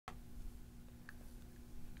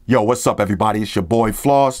Yo, what's up everybody? It's your boy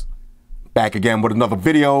Floss, back again with another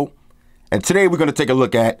video. And today we're gonna take a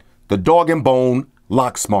look at the Dog and Bone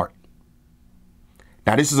LockSmart.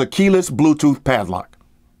 Now this is a keyless Bluetooth padlock.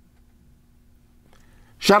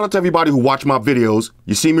 Shout out to everybody who watched my videos.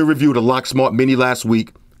 You see me review the LockSmart Mini last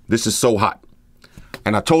week. This is so hot.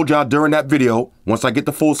 And I told y'all during that video, once I get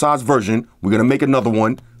the full size version, we're gonna make another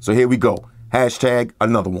one. So here we go. Hashtag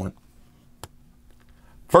another one.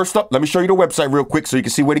 First up, let me show you the website real quick so you can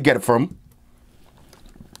see where to get it from.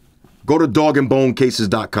 Go to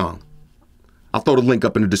dogandbonecases.com. I'll throw the link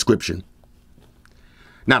up in the description.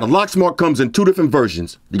 Now the LockSmart comes in two different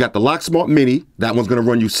versions. You got the LockSmart Mini, that one's gonna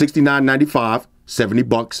run you $69.95, 70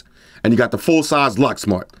 bucks. And you got the full size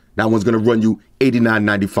LockSmart, that one's gonna run you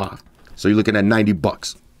 $89.95. So you're looking at 90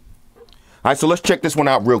 bucks. All right, so let's check this one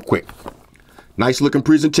out real quick. Nice looking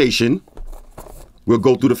presentation. We'll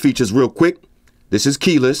go through the features real quick. This is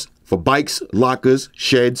keyless for bikes, lockers,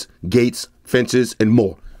 sheds, gates, fences, and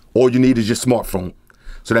more. All you need is your smartphone.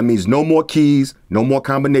 So that means no more keys, no more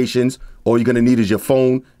combinations. All you're gonna need is your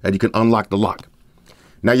phone and you can unlock the lock.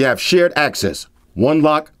 Now you have shared access. One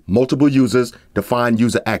lock, multiple users, defined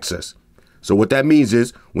user access. So what that means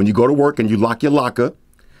is when you go to work and you lock your locker,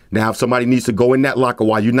 now if somebody needs to go in that locker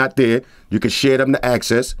while you're not there, you can share them the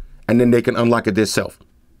access and then they can unlock it themselves.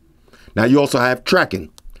 Now you also have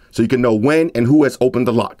tracking. So you can know when and who has opened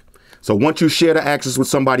the lock. So once you share the access with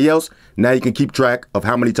somebody else, now you can keep track of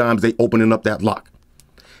how many times they opening up that lock.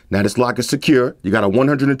 Now this lock is secure. You got a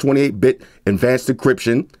 128-bit advanced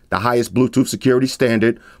encryption, the highest Bluetooth security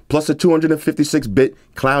standard, plus a 256-bit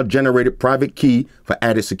cloud-generated private key for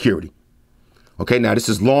added security. Okay, now this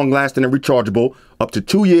is long-lasting and rechargeable, up to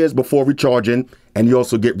 2 years before recharging, and you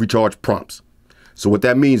also get recharge prompts. So what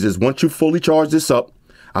that means is once you fully charge this up,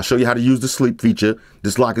 I'll show you how to use the sleep feature.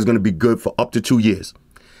 This lock is going to be good for up to 2 years.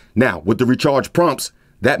 Now, with the recharge prompts,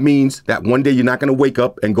 that means that one day you're not going to wake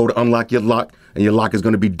up and go to unlock your lock and your lock is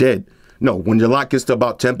going to be dead. No, when your lock gets to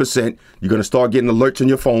about 10%, you're going to start getting alerts on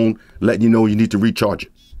your phone letting you know you need to recharge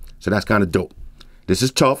it. So that's kind of dope. This is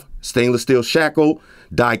tough. Stainless steel shackle,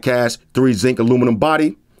 die cast, 3 zinc aluminum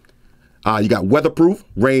body. You got weatherproof,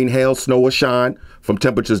 rain, hail, snow, or shine from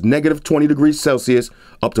temperatures negative 20 degrees Celsius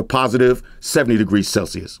up to positive 70 degrees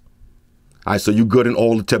Celsius. All right, so you're good in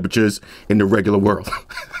all the temperatures in the regular world.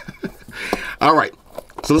 All right,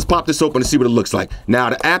 so let's pop this open and see what it looks like.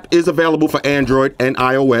 Now, the app is available for Android and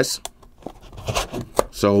iOS,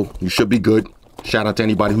 so you should be good. Shout out to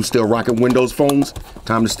anybody who's still rocking Windows phones.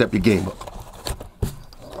 Time to step your game up.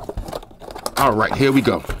 All right, here we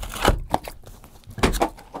go.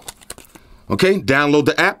 Okay, download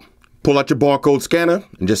the app, pull out your barcode scanner,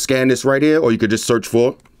 and just scan this right here, or you could just search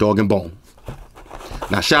for Dog and Bone.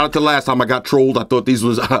 Now, shout out to last time I got trolled. I thought these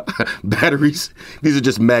was batteries. These are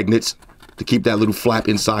just magnets to keep that little flap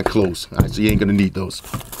inside closed. All right, so you ain't gonna need those.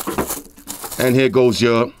 And here goes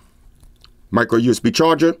your micro USB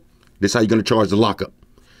charger. This is how you're gonna charge the lock up.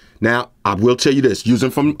 Now, I will tell you this, speaking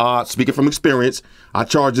from experience, I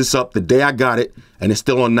charged this up the day I got it, and it's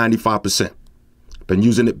still on 95%. Been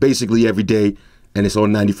using it basically every day and it's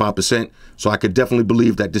on 95%. So I could definitely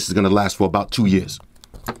believe that this is going to last for about 2 years.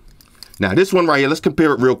 Now this one right here, let's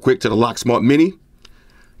compare it real quick to the LockSmart Mini.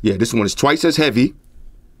 Yeah, this one is twice as heavy.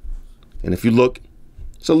 And if you look,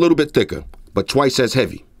 it's a little bit thicker, but twice as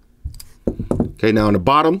heavy. Okay, now on the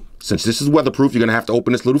bottom, since this is weatherproof, you're going to have to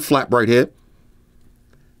open this little flap right here.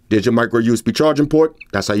 There's your micro USB charging port.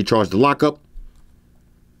 That's how you charge the lock up.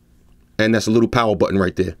 And that's a little power button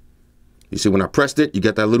right there. You see when I pressed it, you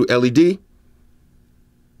get that little LED.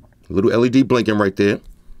 Little LED blinking right there.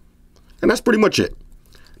 And that's pretty much it.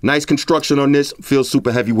 Nice construction on this, feels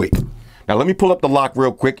super heavyweight. Now let me pull up the lock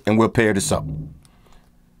real quick and we'll pair this up.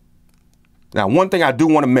 Now one thing I do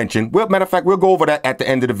want to mention, well, matter of fact, we'll go over that at the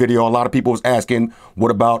end of the video. A lot of people was asking,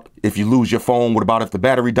 what about if you lose your phone? What about if the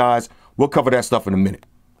battery dies? We'll cover that stuff in a minute.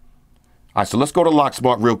 All right, so let's go to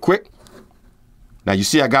LockSmart real quick. Now you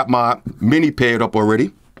see I got my Mini paired up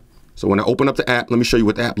already. So when I open up the app, let me show you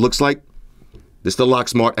what the app looks like. This is the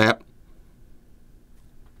LockSmart app.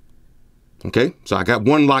 Okay, so I got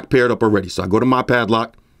one lock paired up already. So I go to my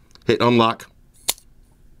padlock, hit unlock,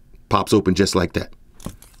 pops open just like that.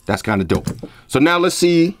 That's kind of dope. So now let's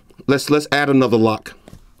see, let's add another lock.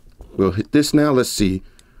 We'll hit this now, let's see.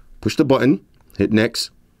 Push the button, hit next.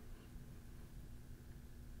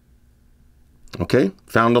 Okay,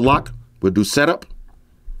 found the lock. We'll do setup.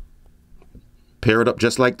 Pair it up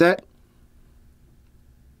just like that.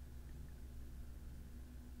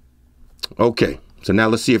 Okay, so now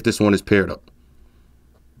let's see if this one is paired up.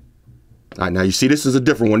 All right, now you see this is a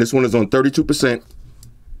different one. This one is on 32%.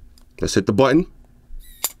 Let's hit the button.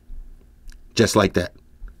 Just like that.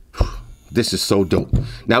 This is so dope.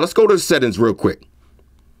 Now let's go to the settings real quick.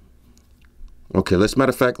 Okay, matter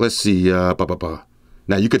of fact, let's see.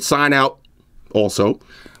 Now you could sign out also.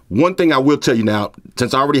 One thing I will tell you now,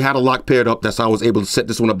 since I already had a lock paired up, that's how I was able to set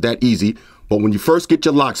this one up that easy. But when you first get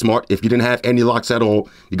your LockSmart, if you didn't have any locks at all,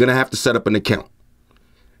 you're gonna have to set up an account.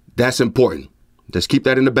 That's important. Just keep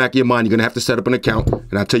that in the back of your mind. You're gonna have to set up an account,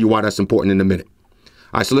 and I'll tell you why that's important in a minute.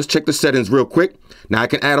 All right, so let's check the settings real quick. Now I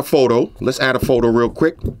can add a photo. Let's add a photo real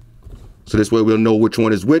quick. So this way we'll know which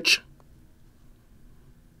one is which.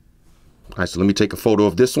 All right, so let me take a photo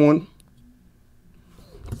of this one.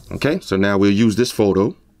 Okay, so now we'll use this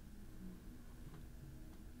photo.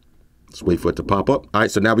 Let's wait for it to pop up. All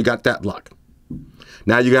right, so now we got that lock.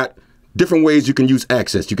 Now you got different ways you can use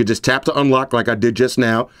access. You could just tap to unlock like I did just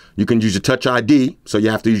now. You can use your Touch ID, so you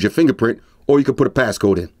have to use your fingerprint, or you could put a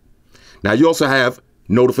passcode in. Now you also have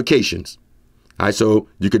notifications. All right, so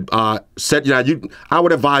you could set, I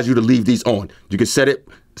would advise you to leave these on. You can set it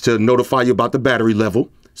to notify you about the battery level.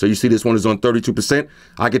 So you see this one is on 32%.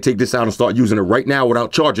 I could take this out and start using it right now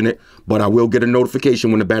without charging it, but I will get a notification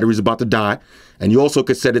when the battery is about to die. And you also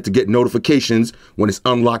could set it to get notifications when it's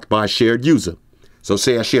unlocked by a shared user. So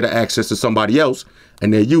say I share the access to somebody else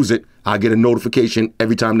and they use it, I get a notification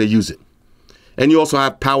every time they use it. And you also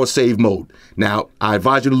have power save mode. Now, I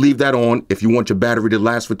advise you to leave that on if you want your battery to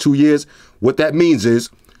last for 2 years. What that means is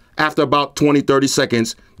after about 20, 30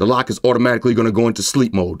 seconds, the lock is automatically going to go into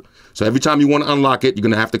sleep mode. So every time you want to unlock it, you're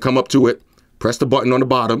going to have to come up to it, press the button on the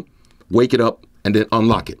bottom, wake it up, and then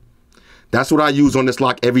unlock it. That's what I use on this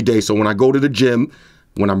lock every day. So when I go to the gym,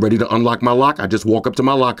 when I'm ready to unlock my lock, I just walk up to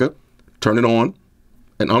my locker, turn it on,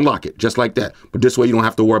 and unlock it, just like that. But this way you don't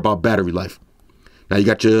have to worry about battery life. Now you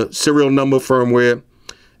got your serial number, firmware,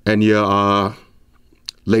 and your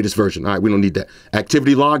latest version. All right, we don't need that.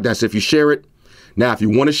 Activity log, that's if you share it. Now, if you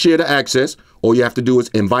want to share the access, all you have to do is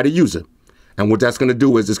invite a user. And what that's going to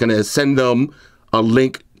do is it's going to send them a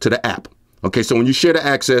link to the app. Okay, so when you share the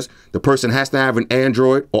access, the person has to have an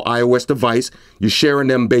Android or iOS device. You're sharing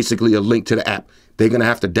them basically a link to the app. They're going to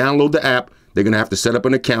have to download the app. They're going to have to set up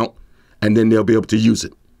an account, and then they'll be able to use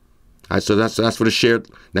it. All right, so that's for the shared.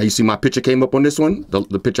 Now you see my picture came up on this one,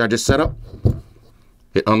 the picture I just set up.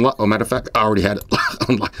 Hit unlock. Oh, matter of fact, I already had it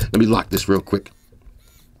unlocked. Let me lock this real quick.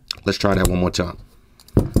 Let's try that one more time.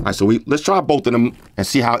 All right, so let's try both of them and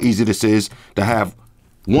see how easy this is to have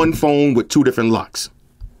one phone with 2 different locks.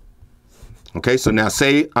 Okay, so now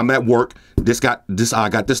say I'm at work. I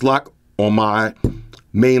got this lock on my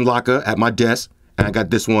main locker at my desk, and I got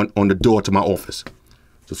this one on the door to my office.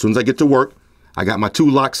 So as soon as I get to work, I got my 2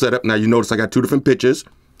 locks set up. Now you notice I got 2 different pictures.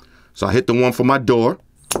 So I hit the one for my door,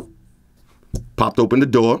 popped open the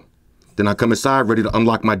door. Then I come inside, ready to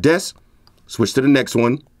unlock my desk, switch to the next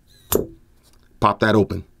one, pop that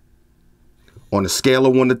open. On a scale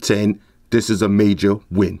of 1 to 10, this is a major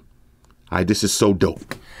win. All right, this is so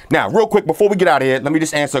dope. Now, real quick, before we get out of here, let me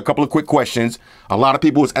just answer a couple of quick questions. A lot of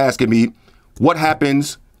people was asking me, what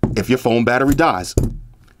happens if your phone battery dies?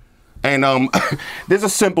 And there's a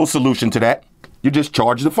simple solution to that. You just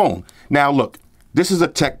charge the phone. Now, look, this is a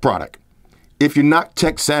tech product. If you're not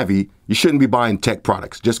tech savvy, you shouldn't be buying tech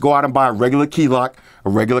products. Just go out and buy a regular key lock, a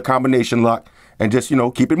regular combination lock, and just,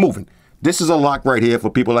 keep it moving. This is a lock right here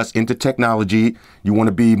for people that's into technology. You want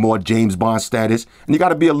to be more James Bond status, and you got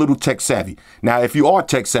to be a little tech savvy. Now, if you are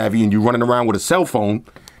tech savvy and you're running around with a cell phone,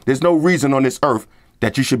 there's no reason on this earth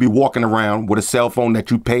that you should be walking around with a cell phone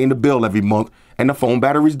that you pay in the bill every month and the phone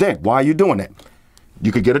battery's dead. Why are you doing that?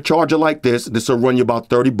 You could get a charger like this. This will run you about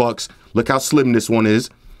 30 bucks. Look how slim this one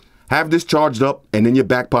is. Have this charged up and in your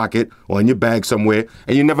back pocket or in your bag somewhere,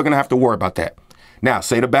 and you're never going to have to worry about that. Now,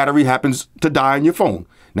 say the battery happens to die on your phone.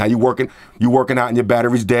 Now you're working out and your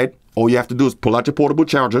battery's dead. All you have to do is pull out your portable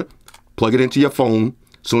charger, plug it into your phone.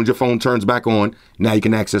 As soon as your phone turns back on, now you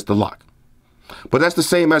can access the lock. But that's the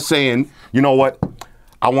same as saying, you know what?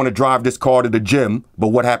 I want to drive this car to the gym, but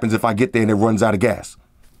what happens if I get there and it runs out of gas?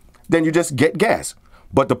 Then you just get gas.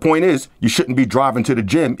 But the point is, you shouldn't be driving to the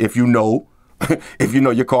gym if you know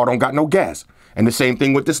your car don't got no gas. And the same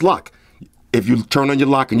thing with this lock. If you turn on your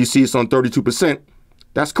lock and you see it's on 32%,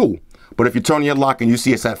 that's cool. But if you turn on your lock and you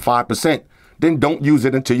see it's at 5%, then don't use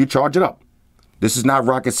it until you charge it up. This is not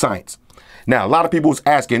rocket science. Now, a lot of people was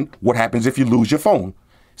asking, what happens if you lose your phone?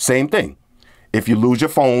 Same thing. If you lose your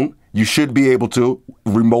phone, you should be able to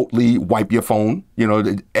remotely wipe your phone.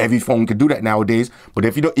 Every phone can do that nowadays. But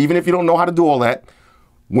even if you don't know how to do all that,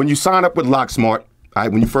 when you sign up with LockSmart,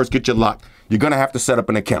 when you first get your lock, you're going to have to set up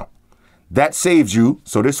an account. That saves you.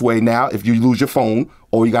 So this way now, if you lose your phone,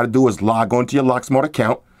 all you got to do is log on to your LockSmart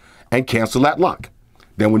account and cancel that lock.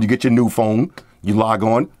 Then when you get your new phone, you log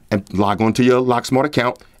on, and log onto your LockSmart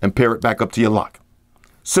account and pair it back up to your lock.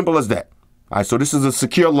 Simple as that. All right, so this is a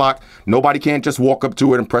secure lock. Nobody can't just walk up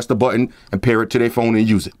to it and press the button and pair it to their phone and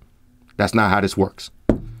use it. That's not how this works.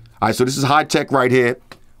 All right, so this is high tech right here.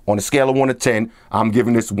 On a scale of 1 to 10, I'm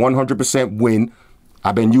giving this 100% win.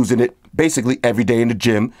 I've been using it basically every day in the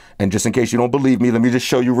gym. And just in case you don't believe me, let me just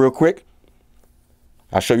show you real quick.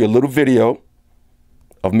 I'll show you a little video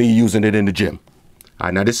of me using it in the gym. All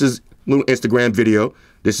right, now this is a little Instagram video.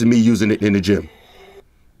 This is me using it in the gym.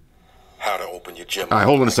 How to open your gym. All right,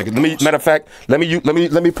 hold on a second. Matter of fact, let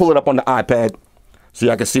me pull it up on the iPad so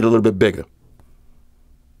I can see it a little bit bigger.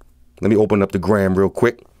 Let me open up the gram real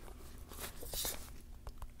quick.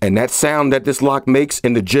 And that sound that this lock makes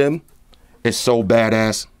in the gym is so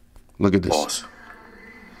badass. Look at this. Boss.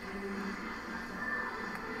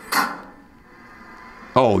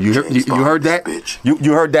 Oh, you heard that?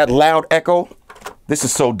 You heard that loud echo? This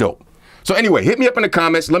is so dope. So anyway, hit me up in the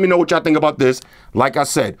comments. Let me know what y'all think about this. Like I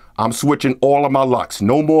said, I'm switching all of my locks.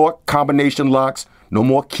 No more combination locks. No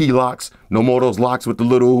more key locks. No more of those locks with the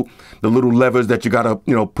little levers that you gotta,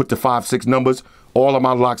 put the 5, 6 numbers. All of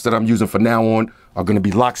my locks that I'm using from now on are gonna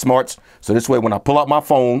be LockSmarts. So this way, when I pull out my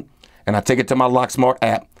phone and I take it to my LockSmart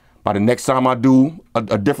app, by the next time I do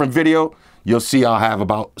a different video, you'll see I'll have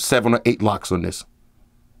about 7 or 8 locks on this.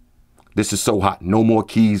 This is so hot. No more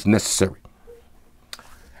keys necessary.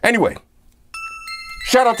 Anyway,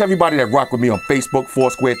 shout out to everybody that rock with me on Facebook,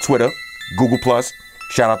 Foursquare, Twitter, Google+.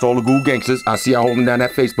 Shout out to all the Google gangsters. I see y'all holding down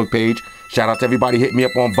that Facebook page. Shout out to everybody hitting me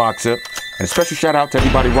up on Voxer. And a special shout out to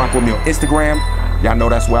everybody rocking with me on Instagram. Y'all know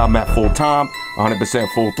that's where I'm at full time,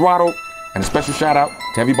 100% full throttle. And a special shout out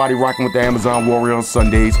to everybody rocking with the Amazon Warrior on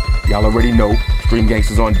Sundays. Y'all already know, Stream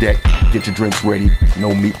Gangsters on deck. Get your drinks ready.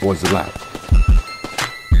 No meat boys allowed.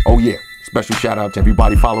 Oh yeah, special shout out to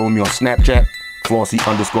everybody following me on Snapchat,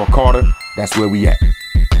 Flossy_Carter. That's where we at.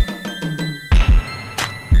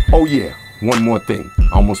 Oh yeah, one more thing.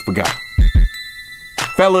 I almost forgot.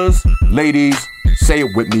 Fellas, ladies, say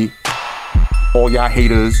it with me. All y'all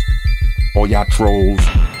haters, all y'all trolls,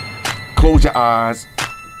 close your eyes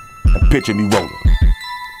and picture me rolling.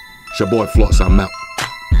 It's your boy Floss, I'm out.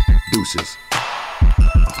 Deuces.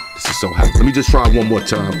 Oh, this is so hot. Let me just try one more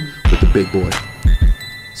time with the big boy.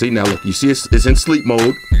 See, now look, you see it's in sleep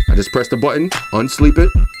mode. I just press the button, unsleep it,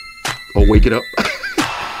 or wake it up.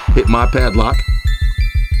 Hit my padlock.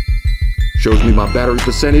 Shows me my battery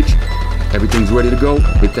percentage. Everything's ready to go.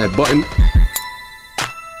 Hit that button.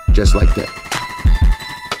 Just like that.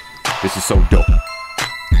 This is so dope.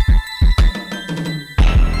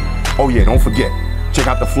 Oh yeah, don't forget, check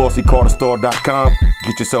out the FlossyCarterStore.com.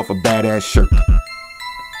 Get yourself a badass shirt.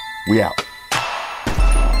 We out.